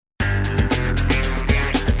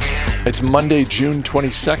It's Monday, June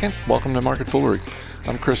 22nd. Welcome to Market Foolery.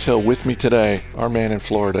 I'm Chris Hill. With me today, our man in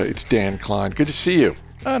Florida, it's Dan Klein. Good to see you.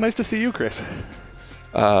 Nice to see you, Chris.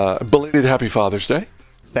 Belated Happy Father's Day.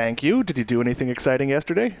 Thank you. Did you do anything exciting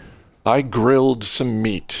yesterday? I grilled some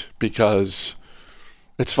meat because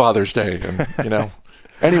it's Father's Day, and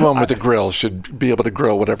anyone with a grill should be able to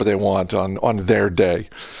grill whatever they want on their day.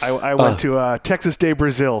 I went to Texas Day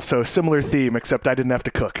Brazil, so similar theme, except I didn't have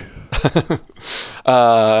to cook.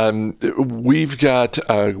 We've got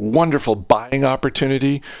a wonderful buying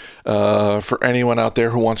opportunity for anyone out there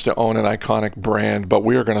who wants to own an iconic brand, but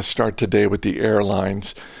we are going to start today with the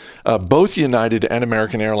airlines. Both United and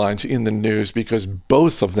American Airlines in the news because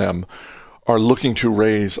both of them are looking to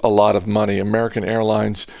raise a lot of money. American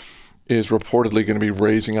Airlines is reportedly going to be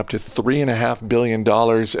raising up to $3.5 billion,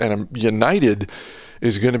 and United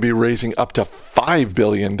is going to be raising up to $5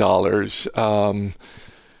 billion.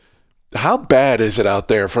 How bad is it out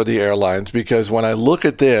there for the airlines? Because when I look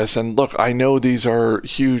at this, and look, I know these are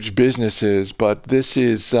huge businesses, but this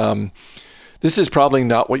is probably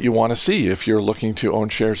not what you want to see if you're looking to own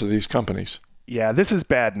shares of these companies. Yeah, this is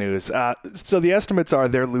bad news. So the estimates are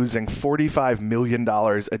they're losing $45 million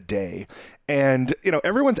a day. And,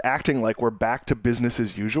 everyone's acting like we're back to business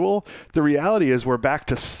as usual. The reality is we're back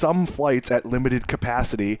to some flights at limited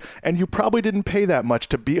capacity, and you probably didn't pay that much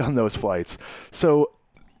to be on those flights. So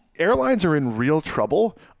airlines are in real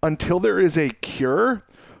trouble until there is a cure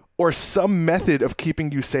or some method of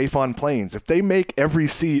keeping you safe on planes. If they make every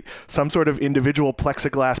seat some sort of individual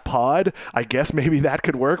plexiglass pod, I guess maybe that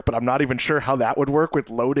could work, but I'm not even sure how that would work with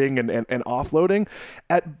loading and offloading.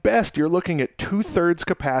 At best, you're looking at 2/3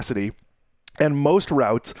 capacity, and most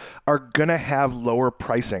routes are going to have lower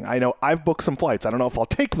pricing. I know I've booked some flights. I don't know if I'll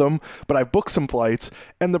take them, but I've booked some flights,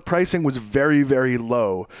 and the pricing was very, very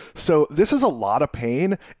low. So this is a lot of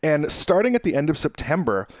pain, and starting at the end of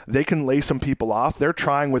September, they can lay some people off. They're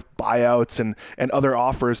trying with buyouts and other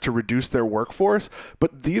offers to reduce their workforce,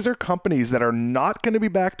 but these are companies that are not going to be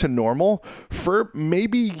back to normal for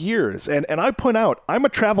maybe years. And I point out, I'm a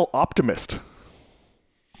travel optimist.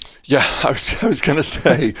 Yeah, I was going to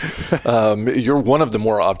say, you're one of the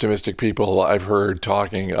more optimistic people I've heard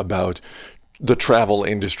talking about the travel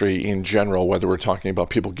industry in general, whether we're talking about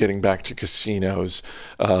people getting back to casinos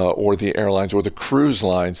or the airlines or the cruise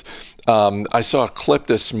lines. I saw a clip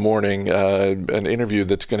this morning, an interview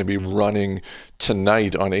that's going to be running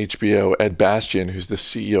tonight on HBO. Ed Bastian, who's the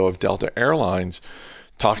CEO of Delta Airlines,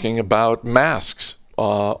 talking about masks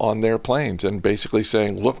on their planes and basically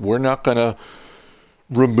saying, look, we're not going to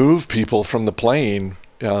remove people from the plane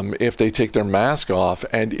if they take their mask off.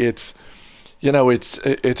 And it's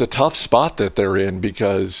a tough spot that they're in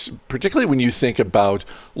because particularly when you think about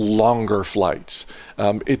longer flights,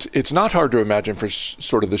 it's not hard to imagine for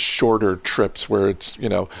sort of the shorter trips where it's,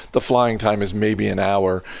 the flying time is maybe an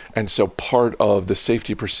hour. And so part of the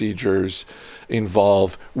safety procedures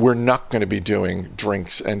involve, we're not going to be doing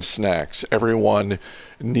drinks and snacks. Everyone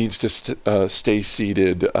needs to stay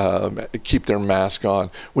seated, keep their mask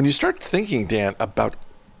on. When you start thinking, Dan, about,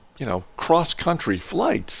 cross-country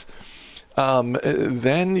flights,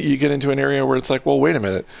 then you get into an area where it's like, well, wait a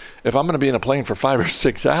minute. If I'm going to be in a plane for 5 or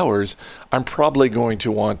 6 hours, I'm probably going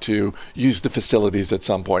to want to use the facilities at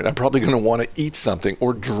some point. I'm probably going to want to eat something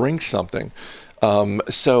or drink something.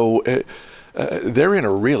 So they're in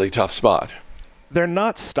a really tough spot. They're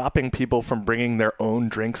not stopping people from bringing their own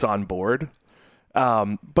drinks on board.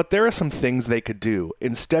 But there are some things they could do.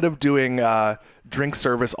 Instead of doing drink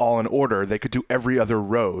service all in order, they could do every other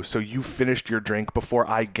row. So you finished your drink before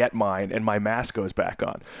I get mine and my mask goes back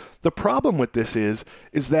on. The problem with this is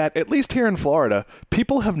that, at least here in Florida,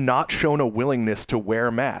 people have not shown a willingness to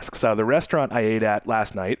wear masks. The restaurant I ate at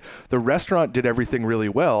last night, the restaurant did everything really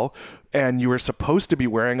well, and you were supposed to be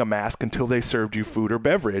wearing a mask until they served you food or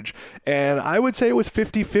beverage. And I would say it was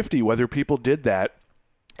 50-50 whether people did that.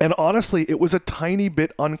 And honestly, it was a tiny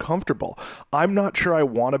bit uncomfortable. I'm not sure I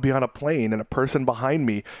want to be on a plane and a person behind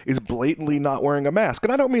me is blatantly not wearing a mask.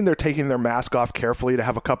 And I don't mean they're taking their mask off carefully to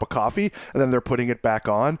have a cup of coffee and then they're putting it back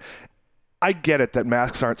on. I get it that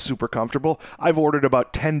masks aren't super comfortable. I've ordered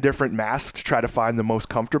about 10 different masks to try to find the most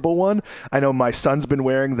comfortable one. I know my son's been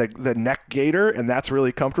wearing the neck gaiter, and that's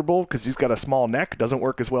really comfortable because he's got a small neck. Doesn't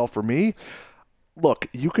work as well for me. Look,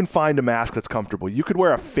 you can find a mask that's comfortable. You could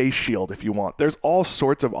wear a face shield if you want. There's all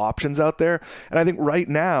sorts of options out there. And I think right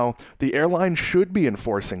now, the airline should be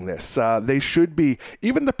enforcing this. They should be,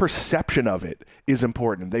 even the perception of it is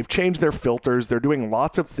important. They've changed their filters. They're doing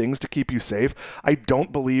lots of things to keep you safe. I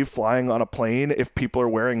don't believe flying on a plane, if people are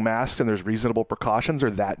wearing masks and there's reasonable precautions,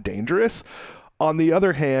 are that dangerous. On the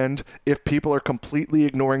other hand, if people are completely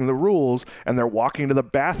ignoring the rules and they're walking to the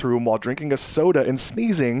bathroom while drinking a soda and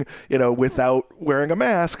sneezing, without wearing a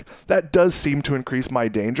mask, that does seem to increase my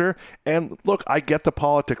danger. And look, I get the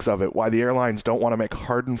politics of it, why the airlines don't want to make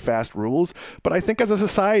hard and fast rules, but I think as a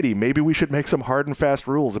society, maybe we should make some hard and fast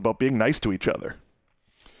rules about being nice to each other.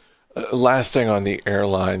 Last thing on the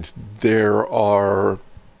airlines, there are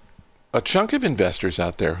a chunk of investors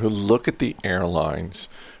out there who look at the airlines,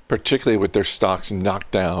 particularly with their stocks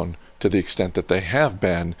knocked down to the extent that they have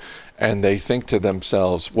been, and they think to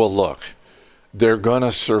themselves, well, look, they're going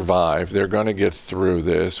to survive. They're going to get through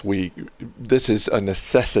this. This is a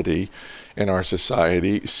necessity in our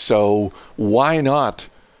society. So why not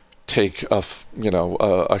take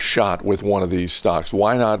a shot with one of these stocks?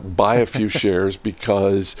 Why not buy a few shares,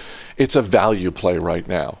 because it's a value play right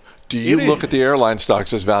now? Do you look at the airline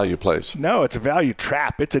stocks as value plays? No, it's a value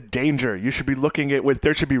trap. It's a danger. You should be looking at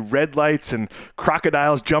there should be red lights and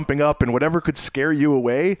crocodiles jumping up and whatever could scare you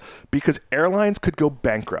away, because airlines could go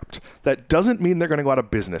bankrupt. That doesn't mean they're going to go out of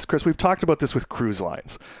business. Chris, we've talked about this with cruise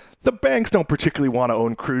lines. The banks don't particularly want to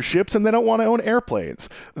own cruise ships, and they don't want to own airplanes.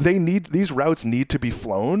 These routes need to be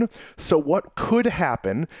flown. So what could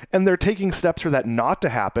happen, and they're taking steps for that not to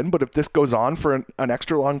happen, but if this goes on for an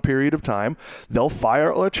extra long period of time, they'll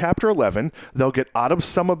file a Chapter 11, they'll get out of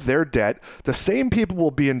some of their debt, the same people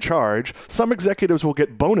will be in charge, some executives will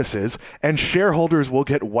get bonuses, and shareholders will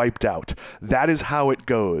get wiped out. That is how it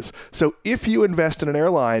goes. So if you invest in an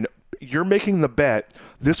airline, you're making the bet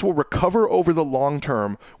this will recover over the long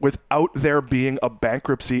term without there being a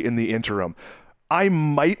bankruptcy in the interim. I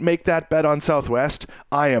might make that bet on Southwest.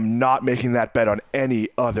 I am not making that bet on any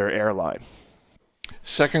other airline.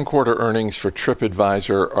 Second quarter earnings for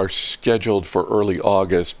TripAdvisor are scheduled for early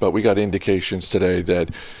August, but we got indications today that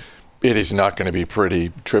it is not going to be pretty.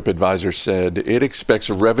 TripAdvisor said it expects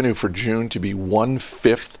revenue for June to be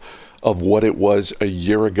 1/5 of what it was a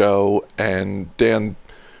year ago. And Dan,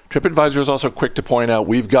 TripAdvisor is also quick to point out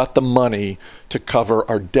we've got the money to cover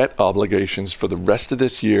our debt obligations for the rest of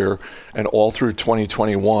this year and all through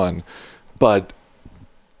 2021. But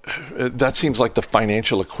that seems like the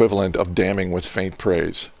financial equivalent of damning with faint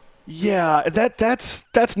praise. Yeah,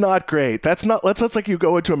 that's not great. That's like you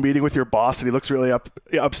go into a meeting with your boss and he looks really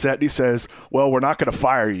upset and he says, well, we're not going to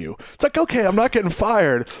fire you. It's like, okay, I'm not getting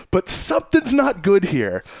fired, but something's not good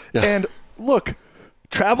here. Yeah. And look,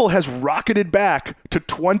 travel has rocketed back to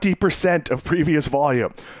 20% of previous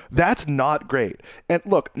volume. That's not great. And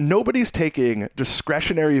look, nobody's taking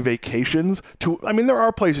discretionary vacations there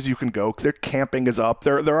are places you can go. Their camping is up.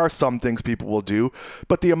 There are some things people will do.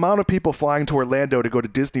 But the amount of people flying to Orlando to go to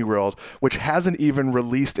Disney World, which hasn't even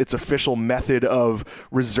released its official method of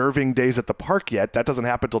reserving days at the park yet, that doesn't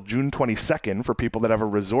happen until June 22nd for people that have a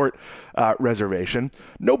resort reservation.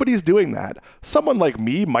 Nobody's doing that. Someone like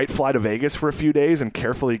me might fly to Vegas for a few days and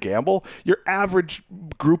carefully gamble. Your average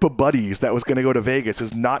group of buddies that was going to go to Vegas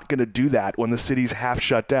is not going to do that when the city's half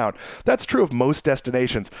shut down. That's true of most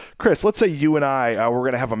destinations. Chris, let's say you and I were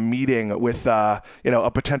going to have a meeting with a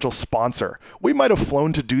potential sponsor. We might have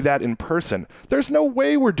flown to do that in person. There's no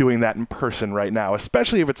way we're doing that in person right now,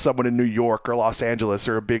 especially if it's someone in New York or Los Angeles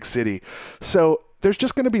or a big city. So there's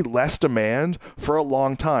just going to be less demand for a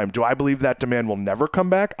long time. Do I believe that demand will never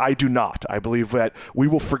come back? I do not. I believe that we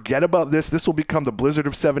will forget about this. This will become the blizzard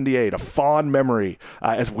of 78, a fond memory,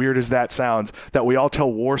 as weird as that sounds, that we all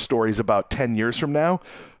tell war stories about 10 years from now.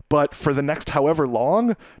 But for the next however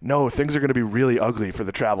long, no, things are going to be really ugly for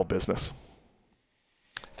the travel business.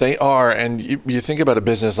 They are, and you think about a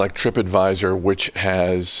business like TripAdvisor, which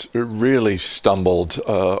has really stumbled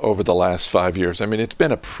over the last 5 years. I mean, it's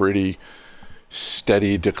been a pretty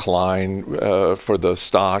steady decline for the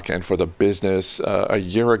stock and for the business. A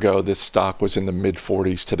year ago, this stock was in the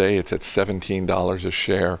mid-40s. Today, it's at $17 a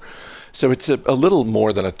share. So it's a little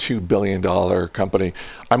more than a $2 billion company.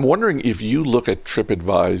 I'm wondering if you look at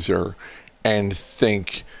TripAdvisor and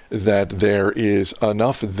think that there is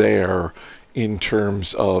enough there in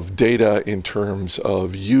terms of data, in terms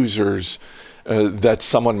of users, that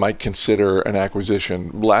someone might consider an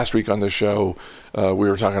acquisition. Last week on the show, we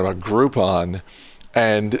were talking about Groupon,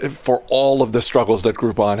 and for all of the struggles that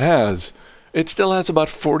Groupon has, it still has about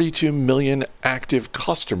 42 million active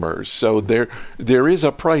customers. So there is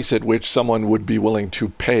a price at which someone would be willing to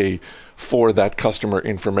pay for that customer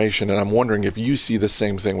information, and I'm wondering if you see the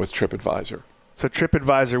same thing with TripAdvisor. So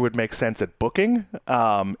TripAdvisor would make sense at booking.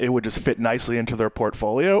 It would just fit nicely into their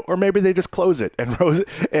portfolio, or maybe they just close it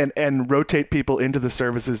and rotate people into the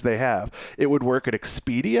services they have. It would work at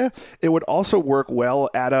Expedia. It would also work well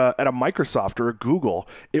at a Microsoft or a Google.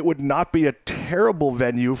 It would not be a terrible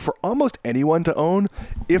venue for almost anyone to own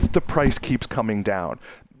if the price keeps coming down.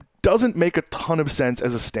 Doesn't make a ton of sense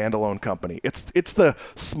as a standalone company. It's the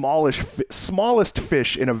smallest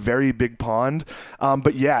fish in a very big pond.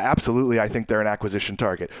 But yeah, absolutely, I think they're an acquisition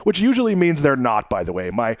target, which usually means they're not, by the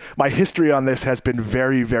way. My history on this has been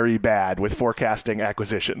very, very bad with forecasting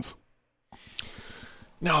acquisitions.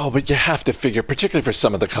 No, but you have to figure, particularly for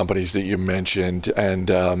some of the companies that you mentioned, and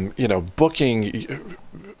Booking,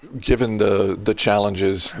 given the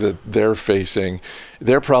challenges that they're facing,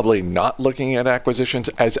 they're probably not looking at acquisitions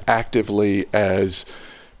as actively as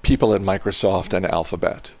people at Microsoft and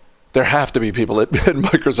Alphabet. There have to be people at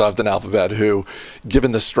Microsoft and Alphabet who,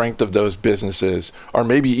 given the strength of those businesses, are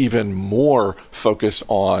maybe even more focused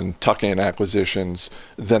on tuck-in acquisitions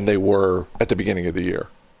than they were at the beginning of the year.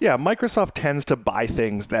 Yeah, Microsoft tends to buy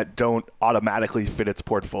things that don't automatically fit its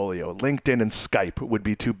portfolio. LinkedIn and Skype would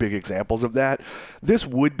be two big examples of that. This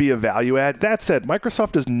would be a value add. That said,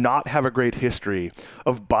 Microsoft does not have a great history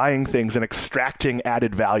of buying things and extracting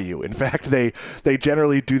added value. In fact, they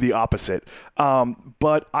generally do the opposite.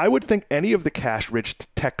 But I would think any of the cash-rich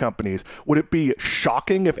tech companies, would it be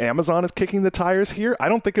shocking if Amazon is kicking the tires here? I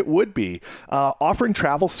don't think it would be. Offering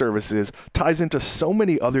travel services ties into so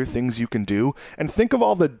many other things you can do. And think of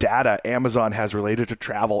all the data Amazon has related to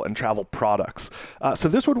travel and travel products. So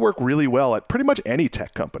this would work really well at pretty much any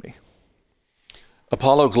tech company.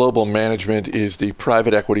 Apollo Global Management is the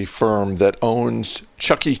private equity firm that owns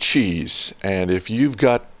Chuck E. Cheese. And if you've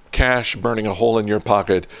got cash burning a hole in your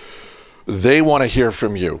pocket, they want to hear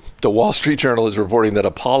from you. The Wall Street Journal is reporting that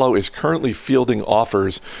Apollo is currently fielding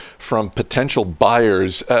offers from potential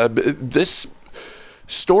buyers. This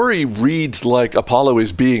story reads like Apollo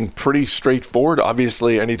is being pretty straightforward.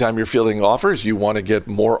 Obviously, anytime you're fielding offers, you want to get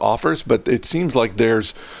more offers, but it seems like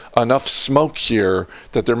there's enough smoke here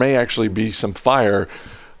that there may actually be some fire.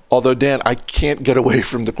 Although, Dan, I can't get away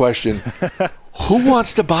from the question, who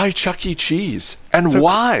wants to buy Chuck E. Cheese and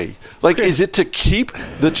why? Like, Chris, is it to keep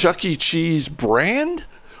the Chuck E. Cheese brand,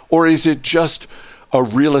 or is it just a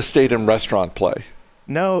real estate and restaurant play?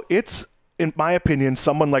 No, it's, in my opinion,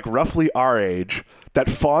 someone like roughly our age that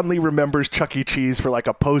fondly remembers Chuck E. Cheese for like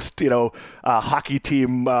a post, hockey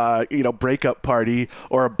team, breakup party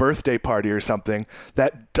or a birthday party or something,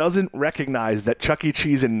 that doesn't recognize that Chuck E.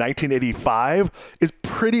 Cheese in 1985 is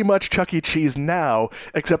pretty much Chuck E. Cheese now,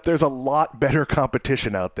 except there's a lot better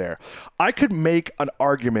competition out there. I could make an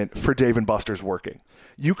argument for Dave & Buster's working.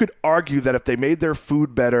 You could argue that if they made their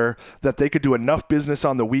food better, that they could do enough business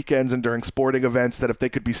on the weekends and during sporting events that if they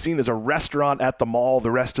could be seen as a restaurant at the mall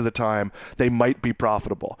the rest of the time, they might be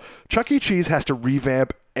profitable. Chuck E. Cheese has to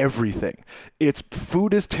revamp everything. Its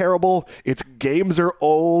food is terrible. Its games are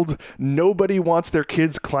old. Nobody wants their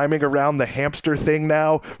kids climbing around the hamster thing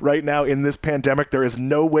now. Right now in this pandemic, there is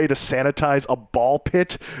no way to sanitize a ball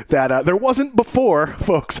pit that there wasn't before,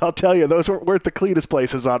 folks. I'll tell you, those weren't the cleanest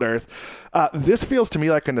places on earth. This feels to me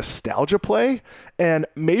like a nostalgia play, and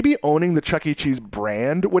maybe owning the Chuck E. Cheese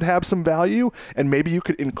brand would have some value, and maybe you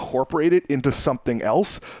could incorporate it into something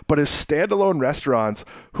else. But as standalone restaurants,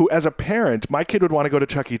 who as a parent, my kid would want to go to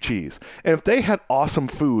Chuck E. Cheese. And if they had awesome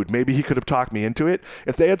food, maybe he could have talked me into it.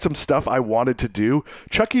 If they had some stuff I wanted to do,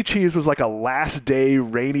 Chuck E. Cheese was like a last day,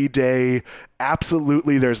 rainy day,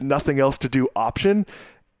 absolutely there's nothing else to do option.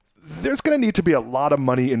 There's going to need to be a lot of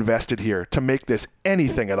money invested here to make this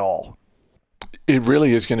anything at all. It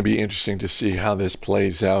really is going to be interesting to see how this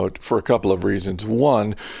plays out for a couple of reasons.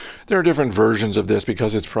 One, there are different versions of this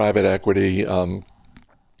because it's private equity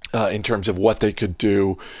in terms of what they could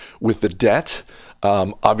do with the debt.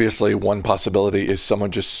 Obviously, one possibility is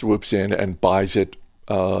someone just swoops in and buys it,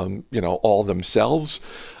 all themselves.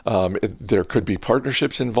 There could be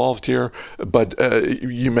partnerships involved here. But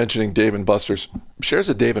you mentioning Dave & Buster's, shares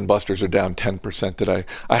of Dave & Buster's are down 10% today.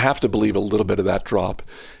 I have to believe a little bit of that drop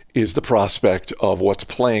is the prospect of what's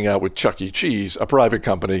playing out with Chuck E. Cheese, a private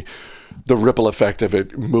company, the ripple effect of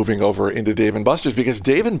it moving over into Dave & Buster's, because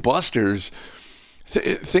Dave & Buster's,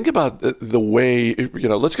 think about the way,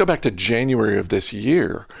 let's go back to January of this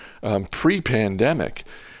year, pre-pandemic.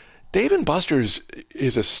 Dave & Buster's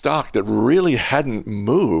is a stock that really hadn't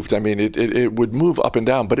moved. I mean, it would move up and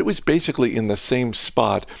down, but it was basically in the same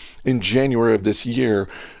spot in January of this year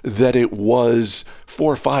that it was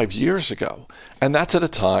 4 or 5 years ago. And that's at a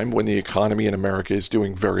time when the economy in America is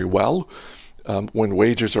doing very well. when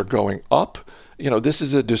wages are going up. This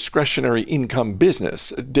is a discretionary income business.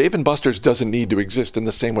 Dave & Buster's doesn't need to exist in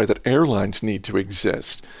the same way that airlines need to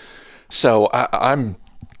exist. So I'm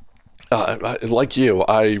like you.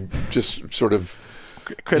 I just sort of,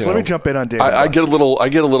 Chris, let me jump in on Dave & I Buster's.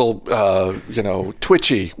 get a little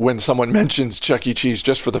twitchy when someone mentions Chuck E. Cheese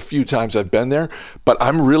just for the few times I've been there. But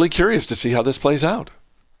I'm really curious to see how this plays out.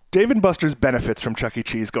 Dave & Buster's benefits from Chuck E.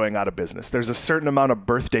 Cheese going out of business. There's a certain amount of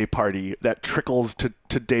birthday party that trickles to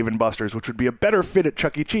Dave & Buster's, which would be a better fit at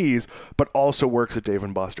Chuck E. Cheese, but also works at Dave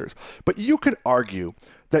 & Buster's. But you could argue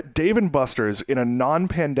that Dave & Buster's in a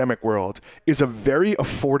non-pandemic world is a very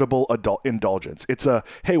affordable adult indulgence. It's a,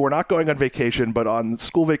 hey, we're not going on vacation, but on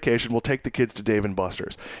school vacation, we'll take the kids to Dave &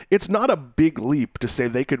 Buster's. It's not a big leap to say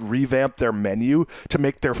they could revamp their menu to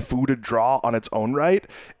make their food a draw on its own right.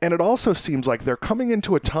 And it also seems like they're coming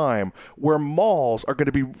into a time where malls are going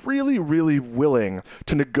to be really, really willing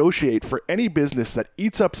to negotiate for any business that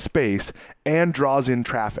eats up space and draws in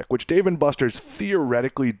traffic, which Dave & Buster's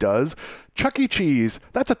theoretically does. Chuck E. Cheese,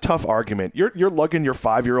 that's a tough argument. You're lugging your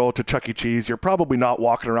 5-year-old to Chuck E. Cheese. You're probably not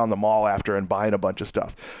walking around the mall after and buying a bunch of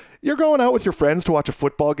stuff. You're going out with your friends to watch a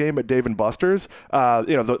football game at Dave & Buster's.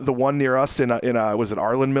 The one near us was it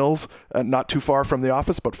Arlen Mills, not too far from the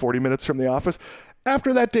office, but 40 minutes from the office.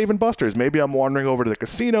 After that, Dave & Buster's. Maybe I'm wandering over to the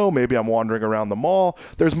casino. Maybe I'm wandering around the mall.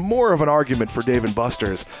 There's more of an argument for Dave &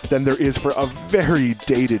 Buster's than there is for a very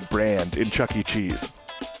dated brand in Chuck E. Cheese.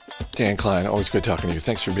 Dan Klein, always good talking to you.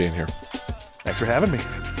 Thanks for being here. Thanks for having me.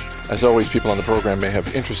 As always, people on the program may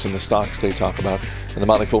have interest in the stocks they talk about, and the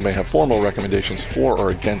Motley Fool may have formal recommendations for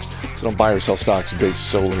or against, so don't buy or sell stocks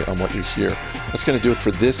based solely on what you hear. That's going to do it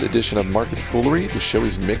for this edition of Market Foolery. The show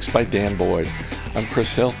is mixed by Dan Boyd. I'm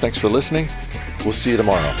Chris Hill. Thanks for listening. We'll see you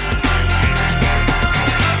tomorrow.